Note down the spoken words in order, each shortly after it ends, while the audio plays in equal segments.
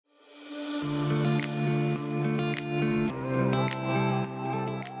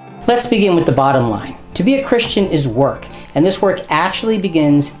Let's begin with the bottom line. To be a Christian is work, and this work actually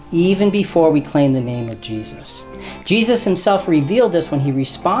begins even before we claim the name of Jesus. Jesus himself revealed this when he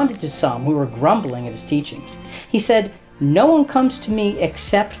responded to some who were grumbling at his teachings. He said, "No one comes to me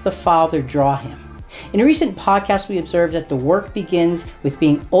except the Father draw him." In a recent podcast, we observed that the work begins with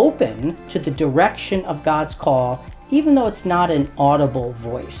being open to the direction of God's call, even though it's not an audible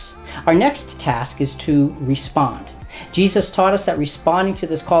voice. Our next task is to respond. Jesus taught us that responding to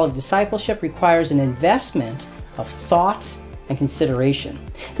this call of discipleship requires an investment of thought and consideration.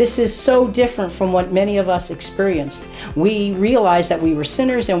 This is so different from what many of us experienced. We realized that we were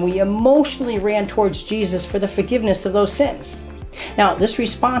sinners and we emotionally ran towards Jesus for the forgiveness of those sins. Now, this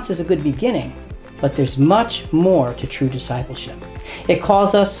response is a good beginning, but there's much more to true discipleship. It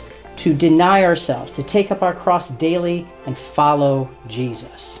calls us to deny ourselves, to take up our cross daily and follow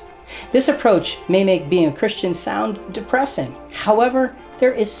Jesus. This approach may make being a Christian sound depressing. However,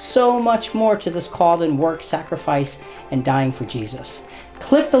 there is so much more to this call than work, sacrifice, and dying for Jesus.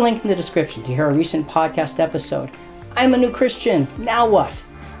 Click the link in the description to hear a recent podcast episode. I'm a new Christian, now what?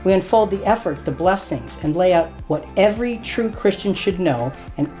 We unfold the effort, the blessings, and lay out what every true Christian should know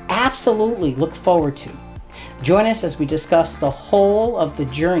and absolutely look forward to. Join us as we discuss the whole of the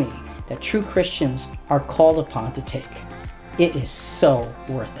journey that true Christians are called upon to take. It is so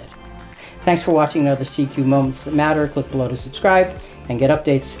worth it. Thanks for watching another CQ Moments That Matter. Click below to subscribe and get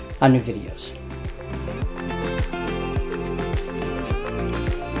updates on new videos.